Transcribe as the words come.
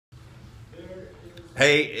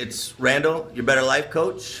Hey, it's Randal, your Better Life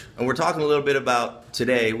Coach, and we're talking a little bit about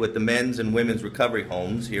today with the men's and women's recovery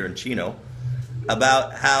homes here in Chino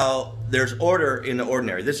about how there's order in the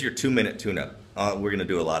ordinary. This is your 2-minute tune-up. We're going to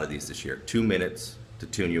do a lot of these this year. 2 minutes to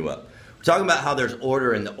tune you up. We're talking about how there's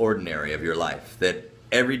order in the ordinary of your life, that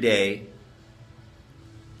every day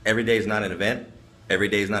is not an event. Every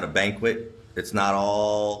day is not a banquet. It's not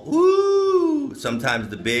all, woo! Sometimes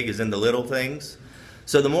the big is in the little things.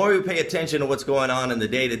 So the more we pay attention to what's going on in the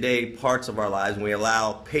day-to-day parts of our lives, and we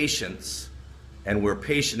allow patience, and we're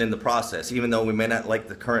patient in the process, even though we may not like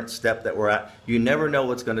the current step that we're at, you never know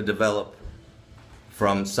what's going to develop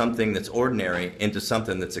from something that's ordinary into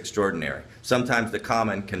something that's extraordinary. Sometimes the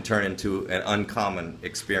common can turn into an uncommon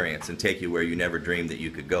experience and take you where you never dreamed that you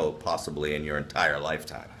could go, possibly in your entire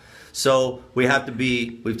lifetime. So we have to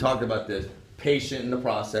be, we've talked about this, patient in the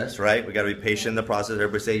process, right? We got to be patient in the process.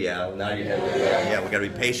 Everybody say, yeah. Now you have, yeah. We got to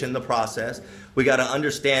be patient in the process. We got to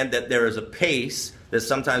understand that there is a pace that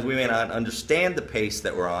sometimes we may not understand the pace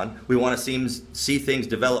that we're on. We want to see things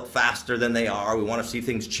develop faster than they are. We want to see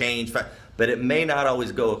things change, but it may not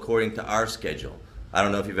always go according to our schedule. I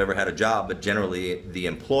don't know if you've ever had a job, but generally the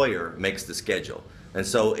employer makes the schedule. And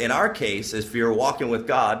so in our case, if you're walking with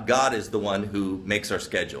God, God is the one who makes our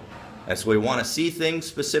schedule. And so we want to see things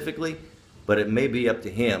specifically, but it may be up to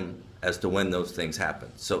Him as to when those things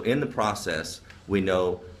happen. So in the process, we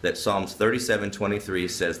know that Psalms 37:23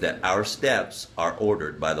 says that our steps are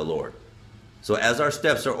ordered by the Lord. So as our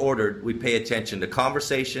steps are ordered, we pay attention to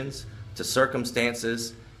conversations, to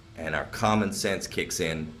circumstances, and our common sense kicks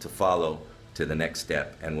in to follow to the next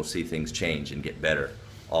step, and we'll see things change and get better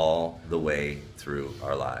all the way through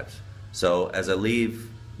our lives. So as I leave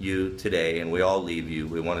you today, and we all leave you,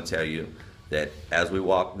 we want to tell you that as we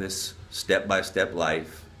walk this step-by-step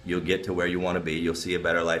life, you'll get to where you want to be. You'll see a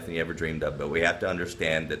better life than you ever dreamed of. But we have to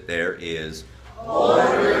understand that there is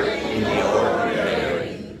order in the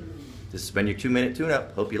ordinary. This has been your 2-minute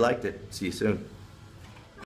tune-up. Hope you liked it. See you soon.